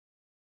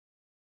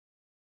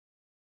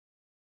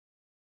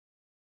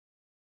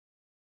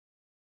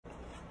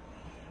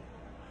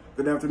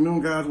Good afternoon,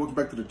 guys. Welcome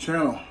back to the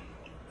channel.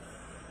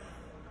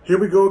 Here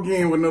we go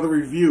again with another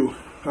review.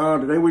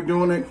 Today we're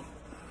doing it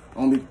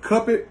on the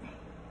Kuppet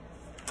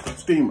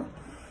steamer.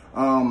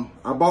 I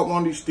bought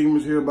one of these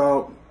steamers here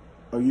about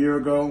a year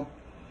ago.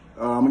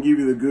 I'm gonna give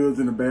you the goods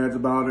and the bads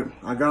about it.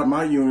 I got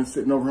my unit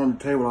sitting over on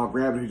the table. I'll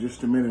grab it here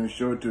just a minute and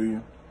show it to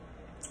you.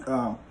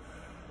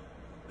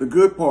 The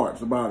good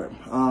parts about it.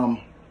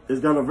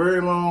 It's got a very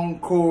long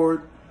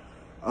cord.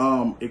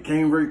 It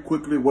came very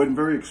quickly. It wasn't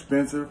very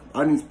expensive.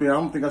 I don't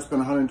think I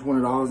spent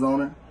 $120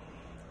 on it.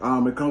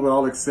 It comes with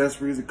all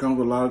accessories. It comes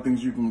with a lot of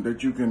things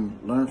that you can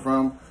learn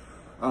from.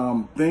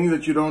 Things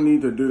that you don't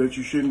need to do, that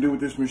you shouldn't do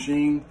with this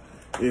machine,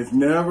 is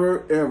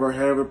never ever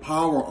have the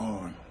power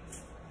on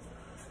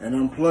and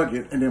unplug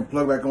it and then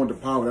plug back on the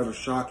power. That'll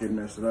shock it and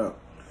mess it up.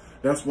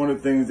 That's one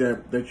of the things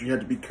that you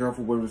have to be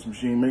careful with this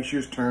machine. Make sure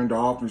it's turned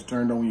off and it's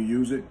turned on when you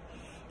use it.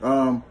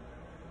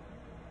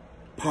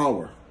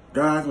 Power.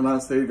 Guys, when I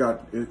say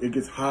it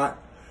gets hot,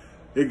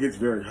 it gets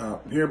very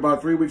hot. Here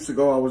about 3 weeks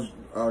ago, I was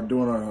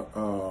doing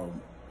a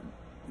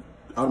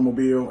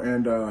automobile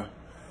and I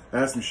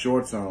had some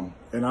shorts on.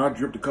 And I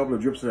dripped a couple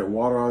of drips of that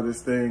water out of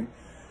this thing.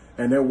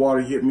 And that water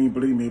hit me,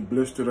 believe me, it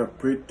blistered up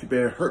pretty bad.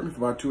 It hurt me for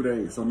about 2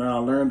 days. So now I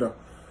learned a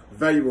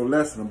valuable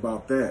lesson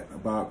about that,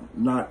 about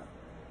not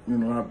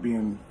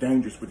being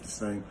dangerous with this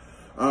thing.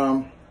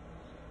 One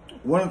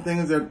of the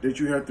things that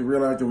you have to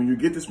realize that when you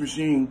get this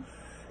machine,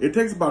 it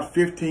takes about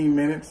 15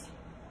 minutes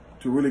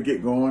to really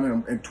get going,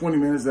 and 20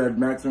 minutes at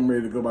maximum,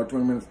 ready to go about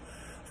 20 minutes.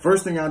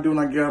 First thing I do when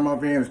I get out of my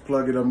van is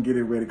plug it up and get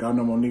it ready, because I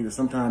know I'm gonna need it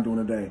sometime during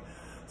the day.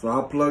 So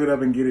I'll plug it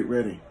up and get it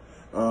ready.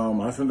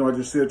 Sometimes I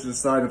just sit to the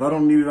side. If I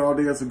don't need it all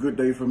day, that's a good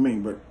day for me.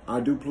 But I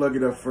do plug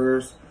it up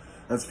first.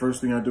 That's the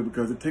first thing I do,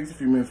 because it takes a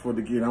few minutes for it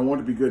to get. I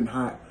want it to be good and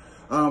hot.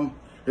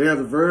 It has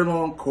a very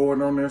long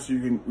cord on there, so you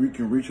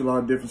can reach a lot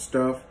of different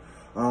stuff.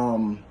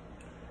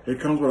 It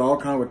comes with all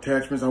kinds of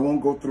attachments. I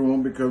won't go through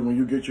them, because when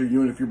you get your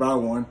unit, if you buy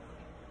one,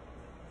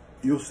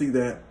 you'll see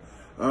that.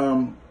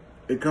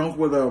 It comes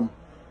with a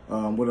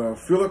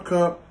filler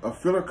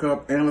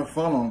cup, and a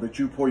funnel that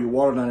you pour your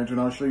water down into,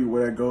 and I'll show you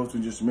where that goes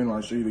in just a minute.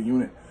 I'll show you the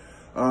unit.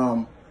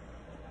 I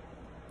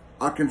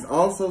can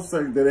also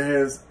say that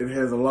it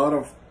has a lot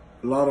of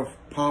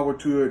power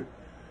to it,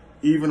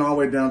 even all the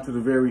way down to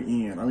the very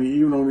end. I mean,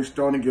 even when it's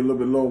starting to get a little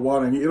bit low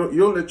water, and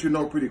it'll let you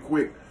know pretty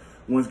quick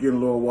when it's getting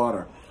low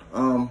water.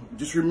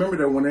 Just remember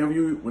that whenever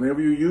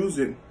you use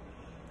it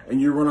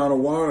and you run out of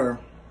water,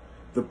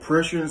 the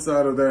pressure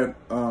inside of that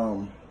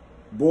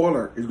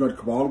boiler is going to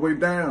come all the way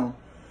down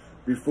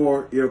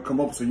before it'll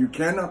come up. So you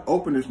cannot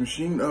open this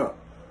machine up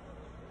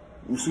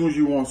as soon as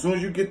you want. As soon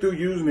as you get through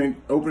using it,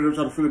 open it up,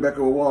 try to fill it back up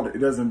with water. It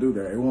doesn't do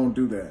that. It won't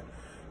do that.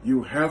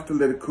 You have to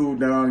let it cool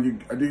down. You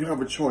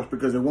have a choice,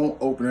 because it won't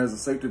open. It has a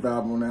safety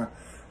valve on there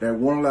that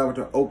won't allow it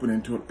to open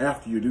until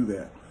after you do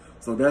that.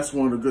 So that's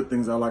one of the good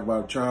things I like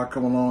about a child.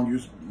 Come along, you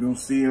don't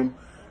see them,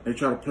 they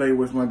try to play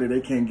with one day, they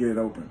can't get it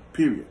open,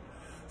 period.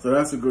 So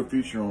that's a good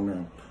feature on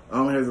them.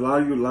 It has a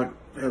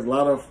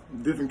lot of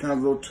different kinds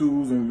of little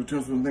tools and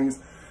utensils and things.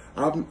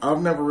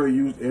 I've never really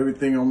used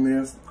everything on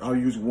this. I'll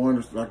use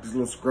one, like this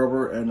little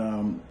scrubber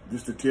and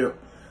just the tip.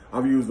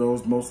 I've used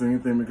those most of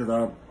anything, because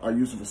I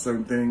use them for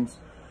certain things.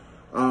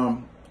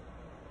 One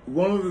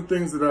of the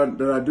things that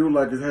I do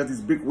like is it has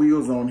these big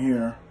wheels on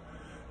here.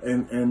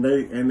 And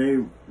they,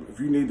 if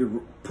you need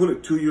to put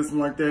it to you or something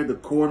like that, the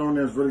cord on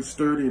there is really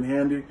sturdy and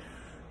handy.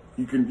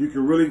 You can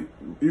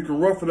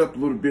rough it up a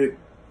little bit,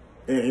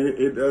 and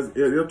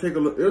it'll take a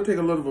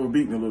little of a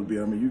beating a little bit.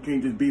 I mean, you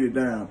can't just beat it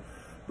down,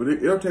 but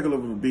it'll take a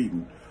little of a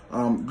beating.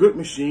 Good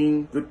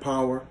machine, good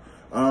power.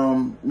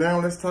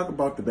 Now let's talk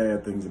about the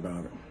bad things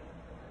about it.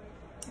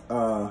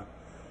 I'm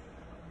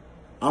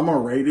gonna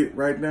rate it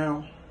right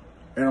now,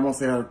 and I'm gonna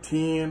say out of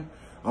 10,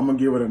 I'm gonna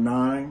give it a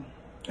 9.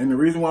 And the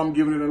reason why I'm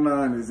giving it a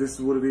 9 is this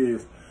is what it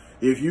is.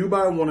 If you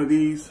buy one of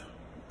these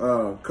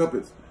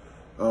Kuppets,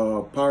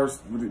 power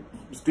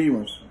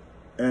steamers,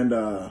 and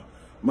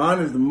mine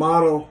is the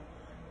model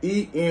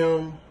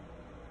EM21.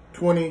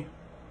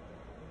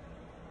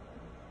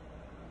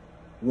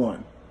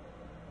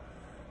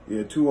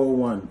 Yeah,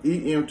 201.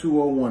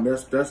 EM201.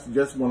 That's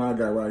just one I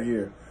got right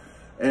here.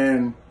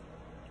 And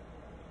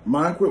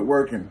mine quit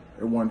working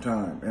at one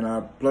time, and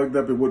I plugged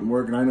up, it wouldn't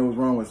work, and I knew what was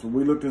wrong with it. So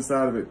we looked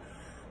inside of it.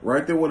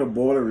 Right there where the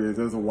boiler is,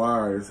 there's a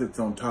wire that sits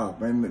on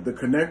top. And the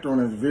connector on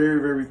it is very,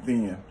 very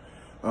thin.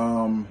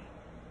 I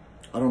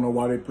don't know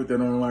why they put that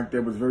on like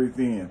that, but it's very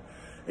thin.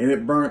 And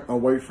it burnt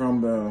away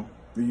from the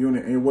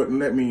unit, and it wouldn't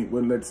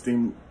let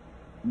steam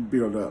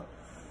build up.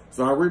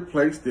 So I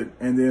replaced it,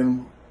 and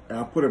then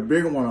I put a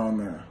bigger one on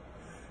there.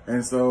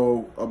 And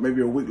so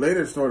maybe a week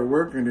later it started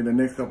working, and then the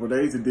next couple of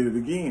days it did it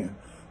again.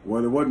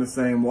 Well, it wasn't the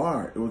same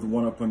wire. It was the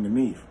one up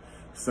underneath.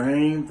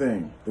 Same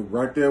thing.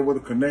 Right there where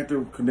the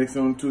connector connects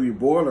onto your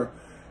boiler,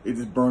 it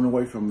just burned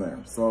away from there.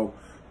 So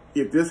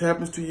if this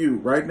happens to you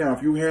right now,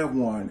 if you have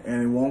one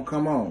and it won't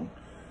come on,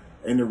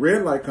 and the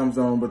red light comes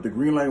on but the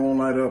green light won't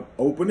light up,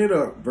 open it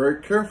up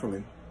very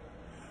carefully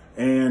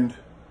and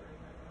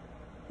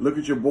look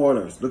at your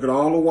boilers. Look at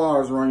all the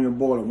wires around your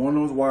boiler. One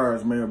of those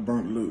wires may have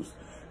burnt loose.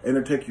 and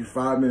it'll take you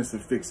 5 minutes to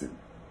fix it.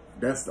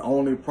 That's the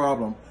only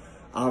problem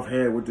I've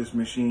had with this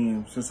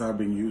machine since I've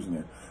been using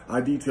it. I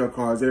detail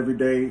cars every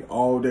day,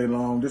 all day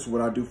long. This is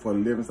what I do for a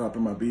living, so I pay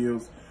my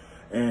bills.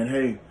 And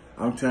hey,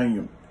 I'm telling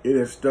you, it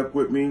has stuck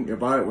with me.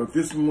 If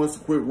this one was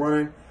to quit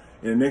running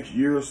in the next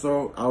year or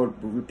so, I would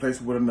replace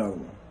it with another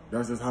one.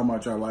 That's just how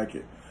much I like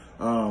it.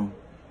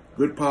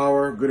 Good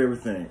power, good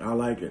everything. I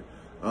like it.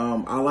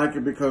 I like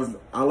it because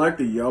I like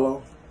the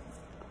yellow.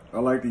 I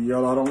like the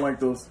yellow. I don't like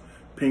those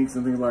pinks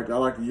and things like that. I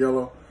like the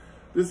yellow.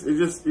 It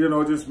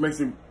just makes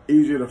it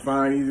easier to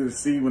find, easier to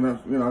see when I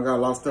got a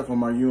lot of stuff on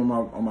my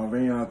on my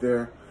van out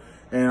there,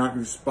 and I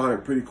can just spot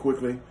it pretty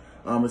quickly.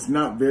 It's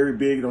not very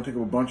big. It don't take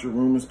up a bunch of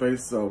room and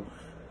space. So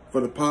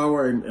for the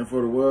power and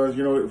for the words,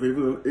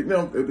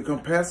 the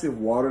capacity of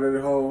water that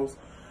it holds,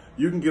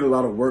 you can get a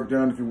lot of work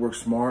done if you work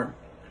smart.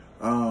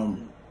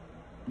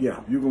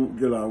 Yeah, you can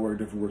get a lot of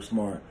work if you work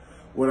smart.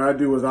 What I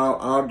do is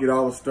I'll get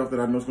all the stuff that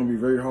I know is going to be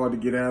very hard to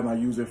get out, and I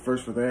use it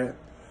first for that,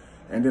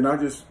 and then I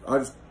just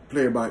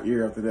play it by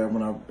ear after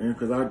that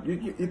because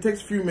it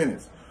takes a few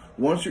minutes.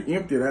 Once you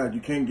empty it out, you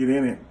can't get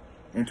in it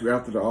until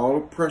after all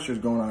the pressure is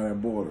going out of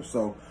that boiler.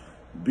 So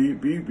be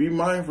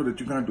mindful that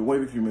you're going to have to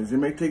wait a few minutes. It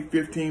may take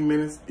 15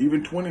 minutes,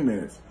 even 20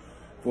 minutes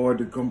for it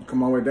to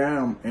come all the way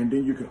down, and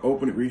then you can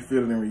open it,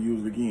 refill it, and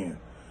reuse it again.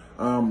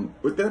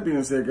 With that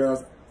being said,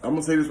 guys, I'm going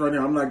to say this right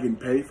now. I'm not getting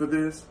paid for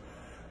this.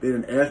 They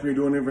didn't ask me to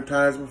do an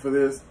advertisement for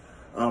this.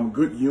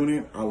 Good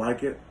unit. I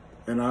like it,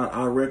 and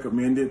I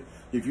recommend it.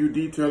 If you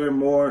detail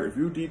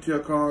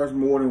cars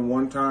more than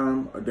one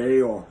time a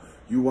day, or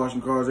you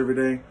washing cars every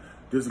day,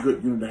 this is a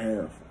good unit to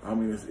have. I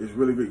mean, it's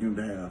really good unit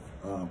to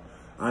have.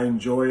 I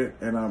enjoy it,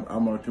 and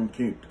I'm going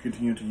to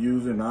continue to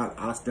use it, and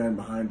I stand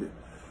behind it.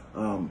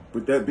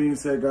 With that being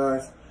said,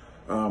 guys,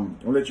 I'll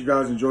let you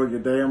guys enjoy your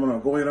day. I'm going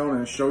to go ahead on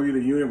and show you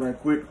the unit right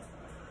quick.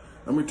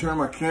 Let me turn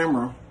my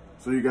camera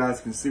so you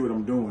guys can see what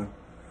I'm doing.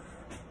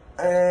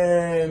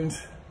 And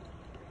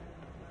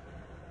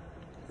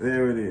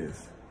there it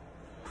is.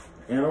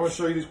 And I'm going to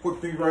show you these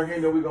quick things right here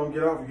that we're going to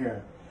get off of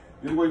here.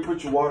 This is where you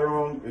put your water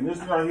on. And this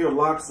thing right here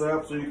locks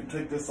up so you can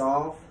take this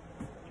off.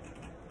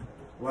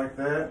 Like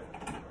that.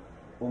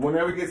 But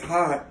whenever it gets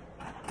hot,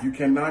 you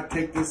cannot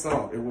take this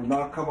off. It will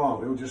not come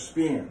off. It will just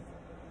spin.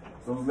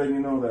 So I'm just letting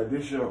you know that.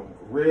 This is your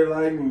red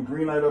light and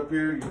green light up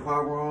here. Your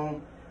power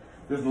on.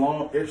 This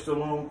extra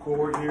long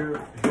cord here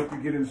to help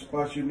you get in the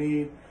spots you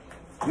need.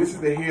 This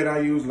is the head I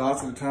use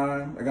lots of the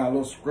time. I got a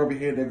little scrubby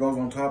head that goes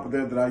on top of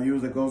that I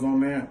use that goes on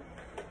there.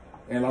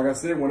 And like I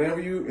said,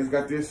 it's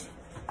got this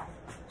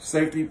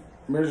safety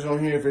measures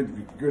on here. If you're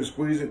gonna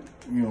squeeze it,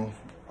 I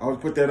always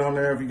put that on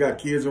there. If you got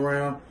kids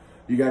around,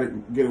 you got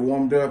to get it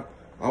warmed up.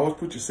 I always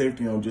put your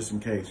safety on just in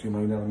case. You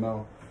never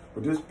know.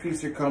 But this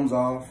piece here comes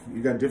off.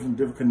 You got different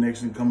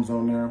connections comes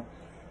on there.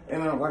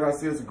 And like I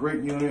said, it's a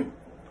great unit.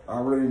 I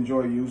really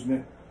enjoy using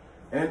it.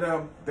 And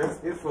that's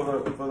it for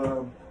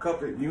the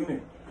kuppet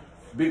unit.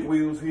 Big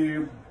wheels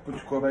here. Put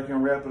your car back here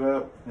and wrap it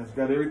up. It's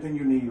got everything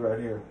you need right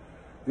here.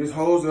 This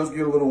hose does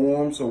get a little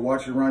warm, so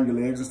watch it around your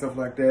legs and stuff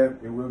like that.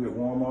 It will get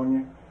warm on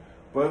you.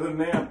 But other than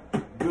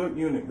that, good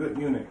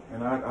unit.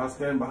 And I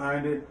stand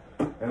behind it.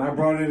 And I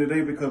brought it in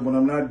today because when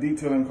I'm not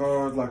detailing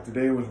cars, like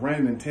today it was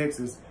raining in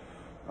Texas,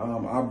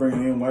 I'll bring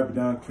it in, wipe it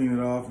down, clean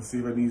it off, and see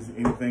if it needs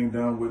anything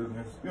done with it.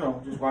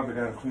 Just wipe it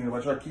down and clean it.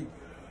 I try to keep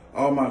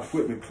all my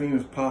equipment clean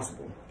as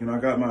possible. I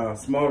got my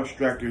small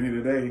extractor in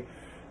here today,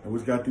 and we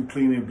just got through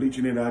cleaning and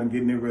bleaching it out and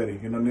getting it ready.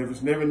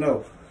 Never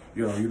know.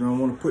 You don't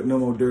want to put no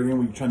more dirt in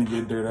when you're trying to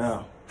get dirt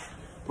out.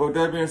 But with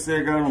that being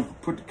said, guys, I'm going to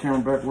put the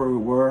camera back where we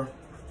were.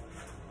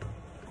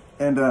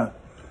 And I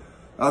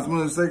was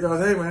going to say, guys,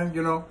 hey, man,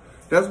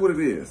 that's what it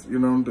is.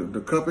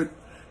 The kuppet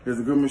is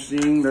a good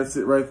machine. That's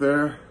it right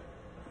there.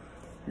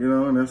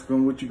 And that's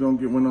what you're going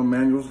to get one of them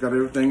manuals. Got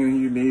everything in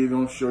here you need. It's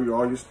going to show you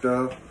all your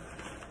stuff.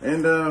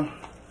 And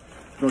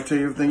it's going to tell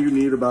you everything you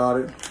need about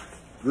it.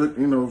 Good,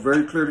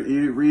 very clear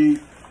to read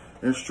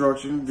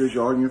instructions. Gives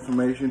you all your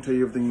information. Tell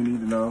you everything you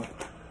need to know.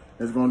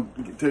 It's going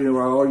to tell you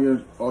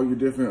about all your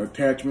different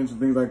attachments and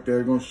things like that.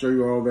 It's going to show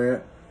you all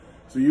that.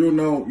 So you'll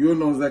know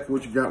exactly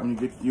what you got when you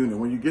get the unit.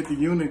 When you get the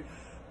unit,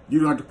 you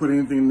don't have to put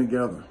anything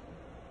together.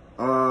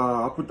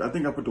 I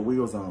think I put the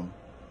wheels on.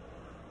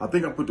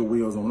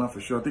 Not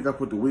for sure. I think I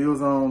put the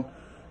wheels on,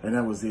 and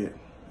that was it.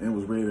 And it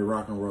was ready to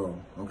rock and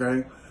roll.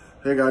 Okay?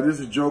 Hey guys, this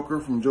is Joker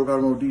from Joker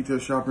Automotive Detail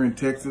Shop here in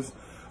Texas.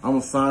 I'm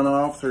gonna sign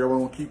off, so y'all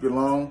won't keep it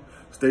long.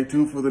 Stay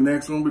tuned for the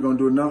next one. We're gonna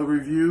do another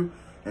review,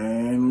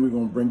 and we're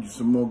gonna bring you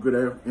some more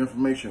good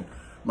information.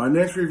 My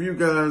next review,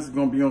 guys, is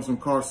gonna be on some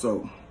car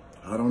soap.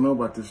 I don't know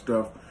about this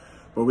stuff,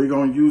 but we're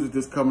gonna use it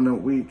this coming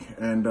up week,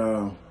 and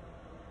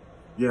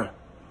yeah,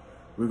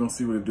 we're gonna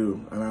see what it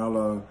do. And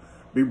I'll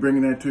be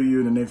bringing that to you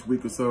in the next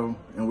week or so,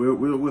 and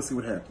we'll see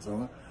what happens.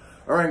 All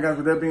right, guys.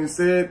 With that being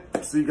said,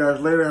 see you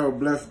guys later. Have a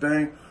blessed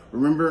day.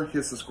 Remember,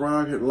 hit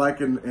subscribe, hit like,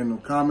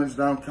 and comment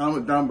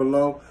down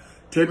below.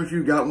 Tell me if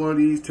you got one of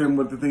these. Tell me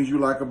what the things you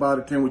like about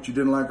it. Tell me what you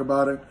didn't like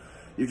about it.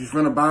 If you're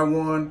trying to buy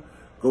one,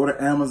 go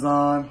to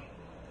Amazon.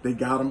 They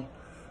got them.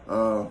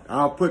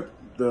 I'll put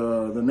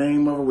the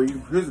name of it.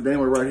 Well, here's the name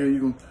of it right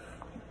here.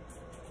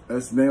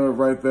 That's the name of it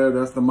right there.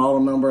 That's the model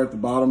number at the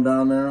bottom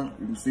down there.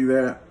 You can see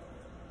that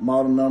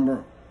model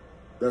number.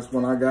 That's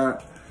one I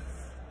got.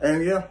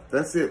 And yeah,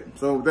 that's it.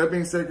 So with that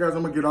being said, guys,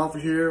 I'm gonna get off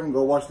of here and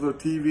go watch a little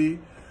TV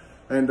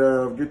and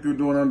get through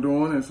doing what I'm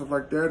doing and stuff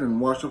like that,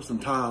 and wash up some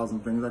tiles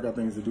and things. I got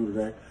things to do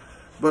today.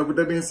 But with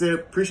that being said,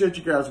 appreciate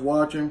you guys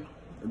watching.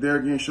 There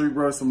again, show your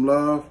brother some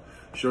love.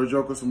 Show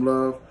Joker some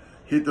love.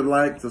 Hit the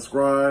like,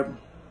 subscribe,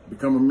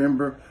 become a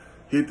member.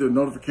 Hit the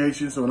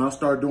notification so when I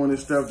start doing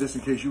this stuff, just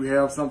in case you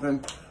have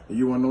something and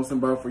you want to know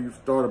somebody before you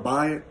start to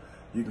buy it,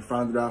 you can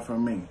find it out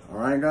from me. All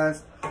right,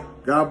 guys?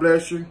 God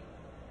bless you.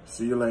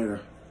 See you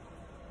later.